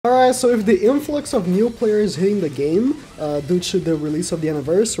Alright, so if the influx of new players hitting the game due to the release of the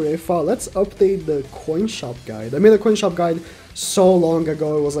anniversary, I thought let's update the coin shop guide. I made a coin shop guide so long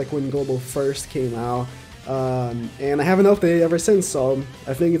ago, it was like when Global first came out, and I haven't updated ever since, so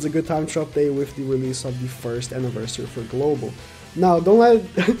I think it's a good time to update with the release of the first anniversary for Global. Now, don't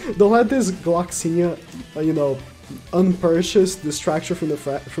let this Gloxinia, unpurchased distraction from the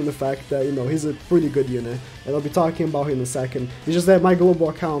fact that he's a pretty good unit, and I'll be talking about him in a second. It's just that my global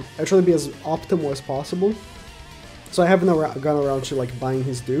account, I try to be as optimal as possible, so I haven't gone around to like buying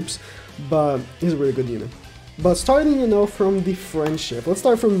his dupes, but he's a really good unit. But starting from the friendship, let's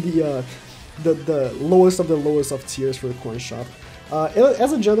start from the lowest of the lowest of tiers for the coin shop.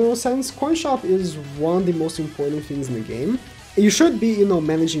 As a general sense, coin shop is one of the most important things in the game. You should be,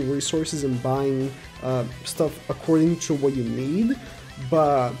 managing resources and buying stuff according to what you need,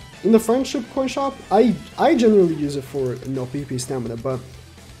 but in the friendship coin shop, I generally use it for PP stamina, but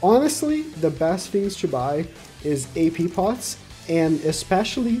honestly, the best things to buy is AP pots, and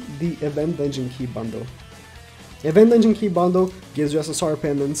especially the Event Dungeon Key Bundle. Event Dungeon Key Bundle gives you SSR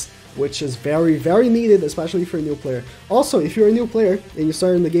pendants, which is very, very needed, especially for a new player. Also, if you're a new player and you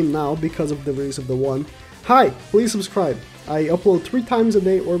start in the game now because of the release of the 1, hi, please subscribe. I upload 3 times a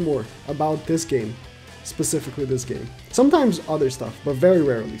day or more about this game, specifically this game. Sometimes other stuff, but very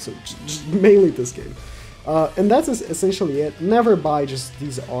rarely, so just mainly this game. And that's essentially it. Never buy just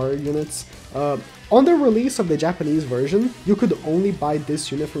these R units. On the release of the Japanese version, you could only buy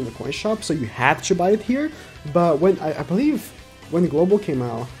this unit from the coin shop, so you had to buy it here. But when I believe when Global came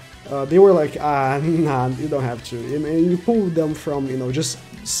out, they were like, nah, you don't have to. And you pulled them from just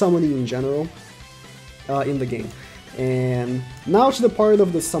summoning in general in the game. And now to the part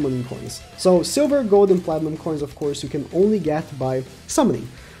of the summoning coins. So silver, gold, and platinum coins, of course, you can only get by summoning,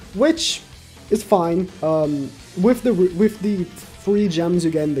 which is fine. With the free gems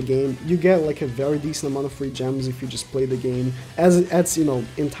you get in the game, you get like a very decent amount of free gems if you just play the game as its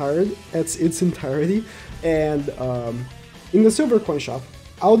entirety. And in the silver coin shop,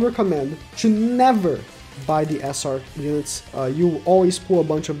 I would recommend to never buy the SR units. You always pull a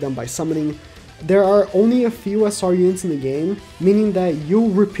bunch of them by summoning. There are only a few SR units in the game, meaning that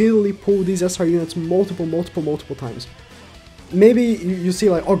you repeatedly pull these SR units multiple times. Maybe you see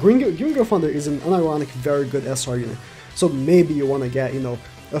like, oh, Green Girl Thunder is an unironic very good SR unit, so maybe you want to get,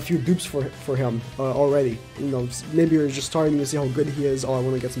 a few dupes for him already. Maybe you're just starting to see how good he is, oh, I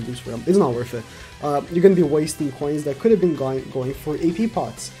want to get some dupes for him. It's not worth it. You're going to be wasting coins that could have been going for AP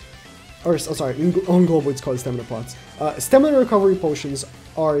pots. Or, sorry, on Global it's called stamina pots. Stamina recovery potions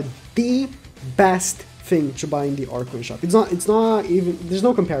are the best thing to buy in the R coin shop. It's not even, there's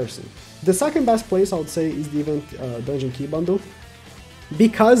no comparison. The second best place I would say is the Event Dungeon Key Bundle.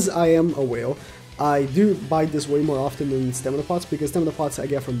 Because I am a whale, I do buy this way more often than stamina pots, because stamina pots I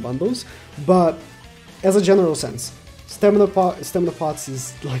get from bundles, but as a general sense, stamina pots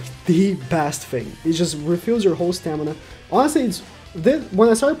is like the best thing. It just refills your whole stamina. Honestly, when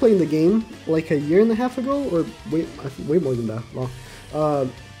I started playing the game like a year and a half ago, or way more than that, well,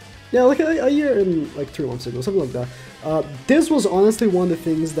 yeah, like a year and like 3 months ago, something like that. This was honestly one of the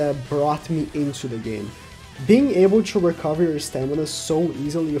things that brought me into the game. Being able to recover your stamina so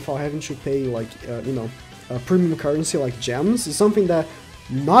easily without having to pay like, a premium currency like gems is something that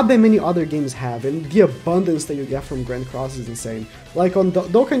not that many other games have, and the abundance that you get from Grand Cross is insane. Like on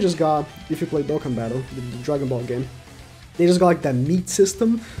Dokkan just got, if you play Dokkan Battle, the Dragon Ball game, they just got like that meat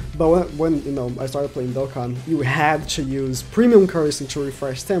system, but when I started playing Dokkan, you had to use premium currency to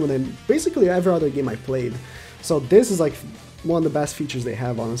refresh stamina in basically every other game I played. So this is like one of the best features they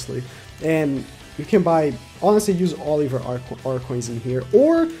have, honestly. And you can honestly use all of your R coins in here,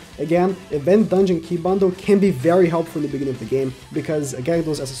 or again, Event Dungeon Key Bundle can be very helpful in the beginning of the game, because again,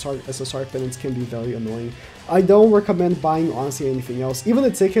 those SSR pendants can be very annoying. I don't recommend buying honestly anything else. Even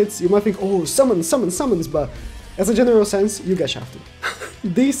the tickets, you might think, oh, summons, but as a general sense, you get shafted.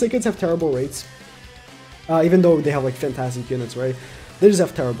 These tickets have terrible rates, even though they have like fantastic units, right? They just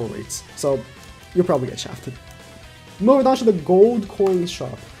have terrible rates, so you'll probably get shafted. Moving on to the gold coin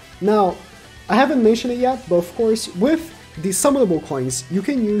shop. Now, I haven't mentioned it yet, but of course, with the summonable coins, you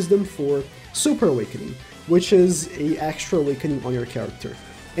can use them for Super Awakening, which is an extra awakening on your character.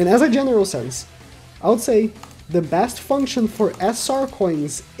 And as a general sense, I would say the best function for SR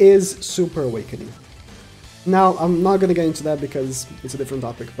coins is Super Awakening. Now, I'm not going to get into that because it's a different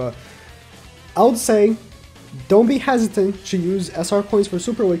topic, but I would say don't be hesitant to use SR coins for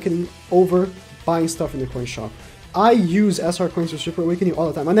Super Awakening over buying stuff in the coin shop. I use SR coins for Super Awakening all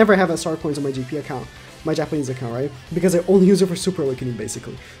the time. I never have SR coins on my GP account. my Japanese account, right? Because I only use it for Super Awakening,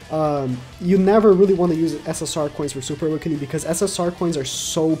 basically. You never really want to use SSR coins for Super Awakening because SSR coins are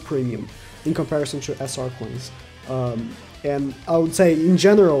so premium in comparison to SR coins. And I would say, in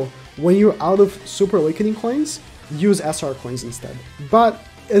general, when you're out of Super Awakening coins, use SR coins instead. But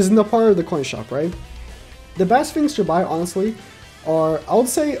isn't a part of the coin shop, right? The best things to buy, honestly, are, I would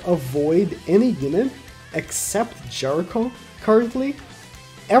say, avoid any unit except Jericho currently.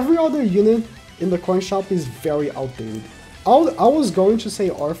 Every other unit in the coin shop is very outdated. I was going to say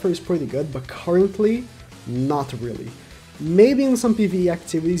Arthur is pretty good, but currently, not really. Maybe in some PvE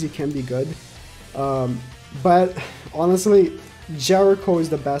activities it can be good, but honestly, Jericho is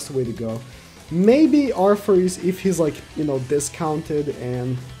the best way to go. Maybe Arthur is if he's like, you know, discounted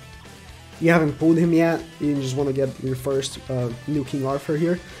and you haven't pulled him yet, you just want to get your first new King Arthur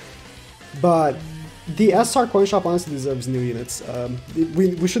here. But the SR coin shop honestly deserves new units.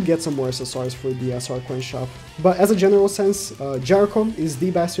 We should get some more SSRs for the SR coin shop. But as a general sense, Jericho is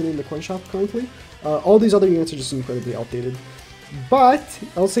the best unit in the coin shop currently. All these other units are just incredibly outdated. But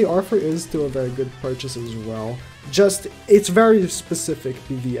I'll say Arthur is still a very good purchase as well. Just, it's very specific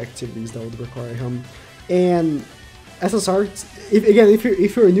PvE activities that would require him. And SSR,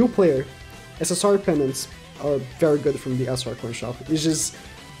 if you're a new player, SSR pendants are very good from the SR coin shop.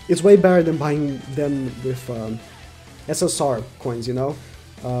 It's way better than buying them with SSR coins, you know?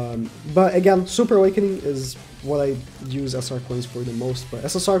 But again, Super Awakening is what I use SR coins for the most, but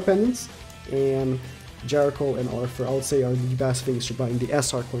SSR pendants and Jericho and Arthur, I would say, are the best things to buy in the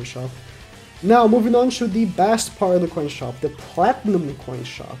SR coin shop. Now, moving on to the best part of the coin shop, the Platinum coin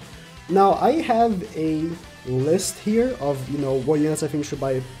shop. Now, I have a list here of, you know, what units I think should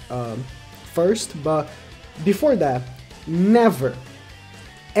buy first, but before that, never,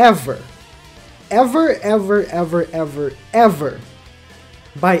 ever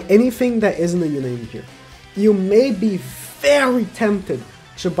buy anything that isn't a unit in here. You may be very tempted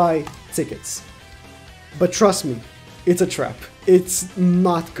to buy tickets, but trust me, it's a trap. It's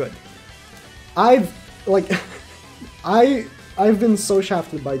not good. I've been so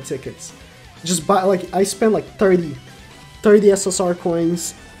shafted by tickets. Just buy, like, I spend like 30 SSR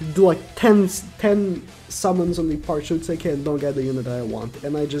coins, do like 10 summons on the partial ticket and don't get the unit that I want,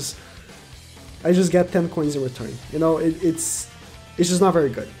 and I just get 10 coins in return. You know, it's just not very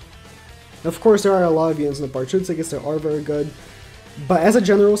good. Of course, there are a lot of units in the partial tickets that are very good, but as a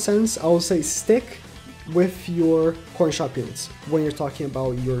general sense, I will say stick with your coin shop units when you're talking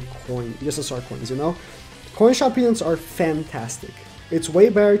about your SSR coins, you know? Coin shop units are fantastic. It's way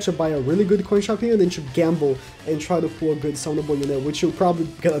better to buy a really good coin shop unit than to gamble and try to pull a good summonable unit, which you'll probably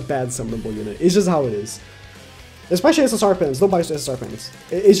get a bad summonable unit. It's just how it is. Especially SSR pens, don't buy SSR pens.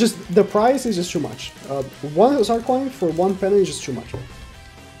 It's just, the price is just too much. One SSR coin for one pen is just too much.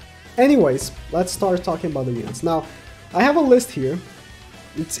 Anyways, let's start talking about the units. Now, I have a list here.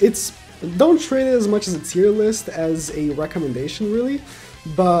 Don't treat it as much as a tier list as a recommendation, really,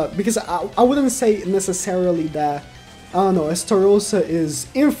 but because I wouldn't say necessarily that, I don't know, Estarossa is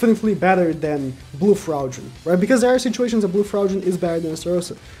infinitely better than Blue Fraudrin, right? Because there are situations that Blue Fraudrin is better than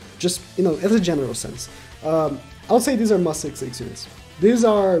Estarossa, just, you know, as a general sense. I would say these are must 6 units. These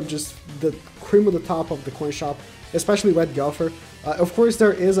are just the cream of the top of the coin shop, especially Red Gelfer. Of course,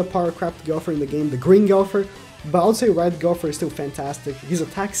 there is a power craft Gelfer in the game, the Green Gelfer, but I would say Red Gelfer is still fantastic. His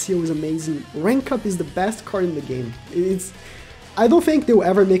attack seal is amazing. Rank Up is the best card in the game. I don't think they'll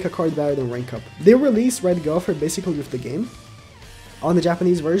ever make a card better than Rank Up. They released Red Gelfer basically with the game on the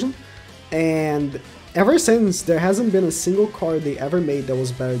Japanese version, and ever since, there hasn't been a single card they ever made that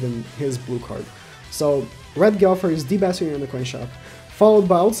was better than his blue card. So Red Gelfer is the best unit in the coin shop, followed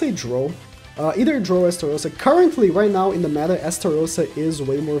by, I would say, Drow. Either Drow or Estarossa. Currently, right now in the meta, Estarossa is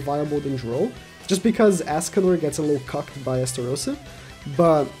way more viable than Drow, just because Escanor gets a little cucked by Estarossa,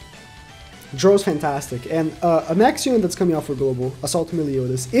 but Drow's fantastic. And a next unit that's coming out for Global, Assault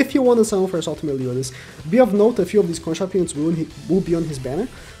Meliodas. If you want to summon for Assault Meliodas, be of note, a few of these coin shop units will be on his banner,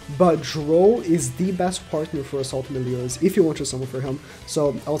 but Drow is the best partner for Assault Meliodas if you want to summon for him,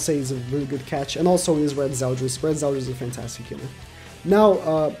 so I would say he's a really good catch, and also is Red Zeldris. Red Zeldris is a fantastic unit.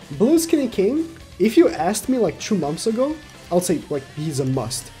 Now, Blue Skinny King, if you asked me like 2 months ago, I would say like he's a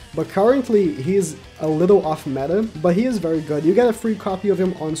must. But currently, he's a little off meta, but he is very good. You get a free copy of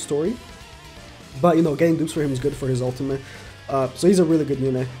him on story, but you know, getting dupes for him is good for his ultimate. So he's a really good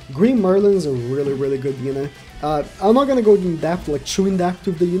unit. Green Merlin's a really good unit. I'm not gonna go in depth, like too in depth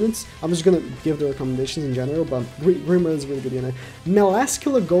with the units. I'm just gonna give the recommendations in general, but Green Merlin's a really good unit.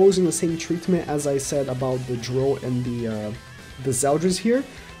 Melascula goes in the same treatment as I said about the Drow and the Zeldris here.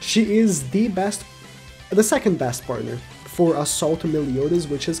 She is the second best partner for Assault Meliodas,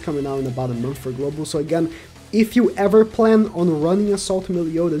 which is coming out in about a month for Global. So again, if you ever plan on running Assault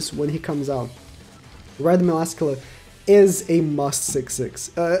Meliodas when he comes out, Red Melascula is a must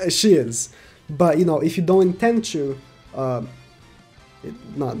 6/6. She is. But, you know, if you don't intend to,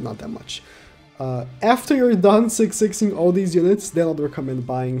 not that much. After you're done 6/6ing all these units, then I'd recommend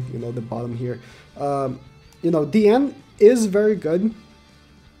buying, you know, the bottom here. You know, DN is very good,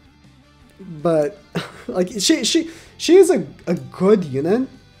 but like she is a good unit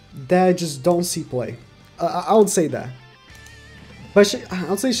that I just don't see play. I would say that, but I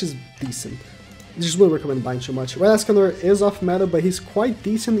would say she's decent. Just wouldn't recommend buying too much. Red Escanor is off meta, but he's quite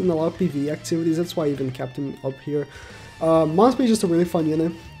decent in a lot of PvE activities. That's why I even kept him up here. Monsby is just a really fun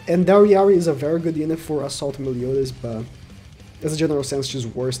unit, and Dariari is a very good unit for Assault Meliodas, but as a general sense, just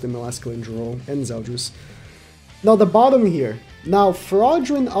worse than Melascula and Juro and Zeldris. Now the bottom here. Now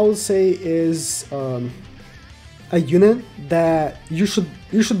Ferodrin, I would say, is a unit that you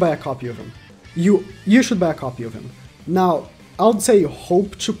should buy a copy of him. You should buy a copy of him. Now I would say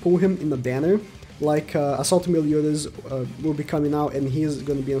hope to pull him in the banner. Like Assault Meliodas will be coming out, and he's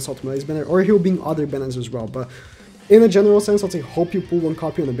going to be in Assault Meliodas banner, or he'll be in other banners as well. But in a general sense, I'd say hope you pull one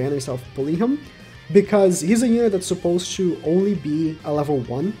copy on the banner instead of pulling him, because he's a unit that's supposed to only be a level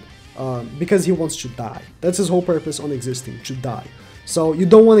 1, because he wants to die. That's his whole purpose on existing, to die. So you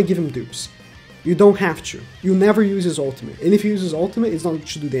don't want to give him dupes. You don't have to. You never use his ultimate. And if you use his ultimate, it's not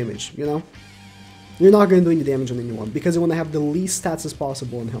to do damage, you know? You're not going to do any damage on anyone, because you want to have the least stats as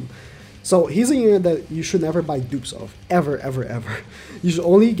possible on him. So he's a unit that you should never buy dupes of. Ever, ever, ever. You should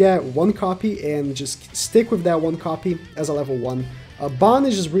only get one copy and just stick with that one copy as a level 1. Bond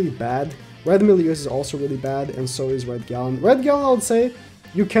is just really bad. Red Meliodas is also really bad, and so is Red Gallon. Red Gallon, I would say,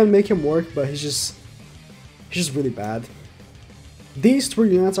 you can make him work, but he's just really bad. These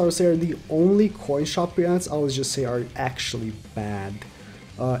 3 units, I would say, are the only coin shop units I would just say are actually bad.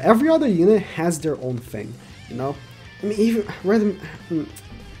 Every other unit has their own thing, you know? I mean, even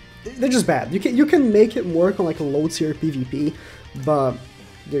they're just bad. You can make it work on like a low tier PvP, but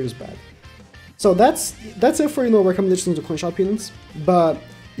they're just bad. So that's it for, you know, recommendations of coin shop units. But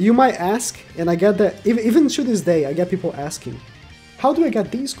you might ask, and I get that even to this day, I get people asking, how do I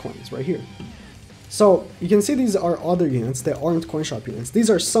get these coins right here? So you can see these are other units that aren't coin shop units.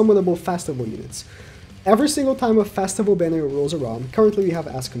 These are summonable festival units. Every single time a festival banner rolls around, currently we have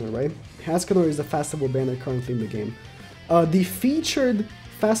Escanor, right? Escanor is the festival banner currently in the game. The featured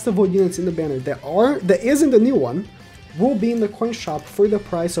festival units in the banner that isn't the new one will be in the coin shop for the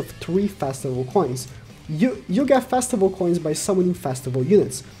price of 3 festival coins. You get festival coins by summoning festival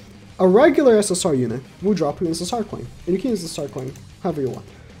units. A regular SSR unit will drop you an SSR coin, and you can use the SSR coin however you want.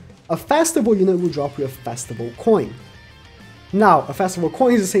 A festival unit will drop you a festival coin. Now, a festival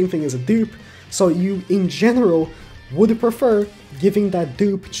coin is the same thing as a dupe, so you, in general, would prefer giving that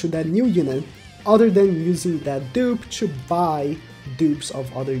dupe to that new unit other than using that dupe to buy dupes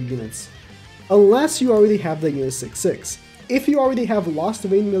of other units. Unless you already have the unit 6/6. If you already have Lost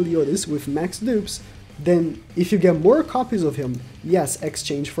Vein Meliodas with max dupes, then if you get more copies of him, yes,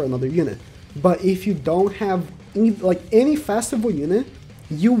 exchange for another unit. But if you don't have any festival unit,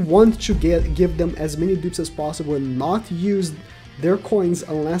 you want to give them as many dupes as possible and not use their coins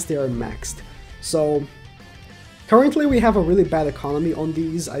unless they are maxed. So currently we have a really bad economy on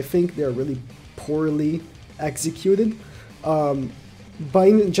these. I think they're really poorly executed. But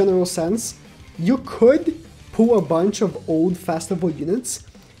in a general sense, you could pull a bunch of old festival units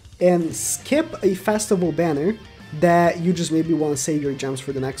and skip a festival banner that you just maybe want to save your gems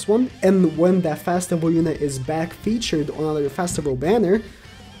for the next one, and when that festival unit is back featured on another festival banner,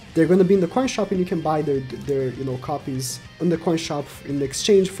 they're going to be in the coin shop and you can buy their you know, copies in the coin shop in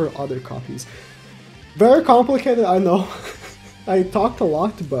exchange for other copies. Very complicated, I know. I talked a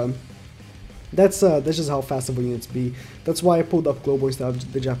lot, but that's just how festival units be. That's why I pulled up Global instead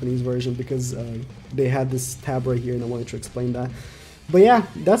of the Japanese version, because they had this tab right here and I wanted to explain that. But yeah,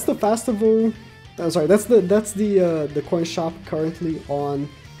 that's the festival. Sorry, that's the coin shop currently on,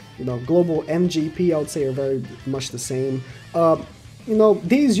 you know, Global and GP. I would say are very much the same. You know,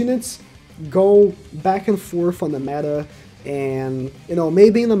 these units go back and forth on the meta, and you know,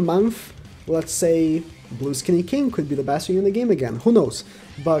 maybe in a month, let's say Blue Skinny King could be the best unit in the game again. Who knows?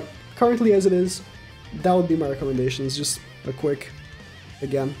 But currently, as it is, that would be my recommendations. Just a quick,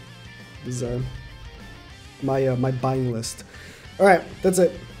 again, this is my buying list. All right, that's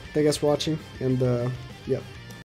it. Thank you guys for watching, and yeah.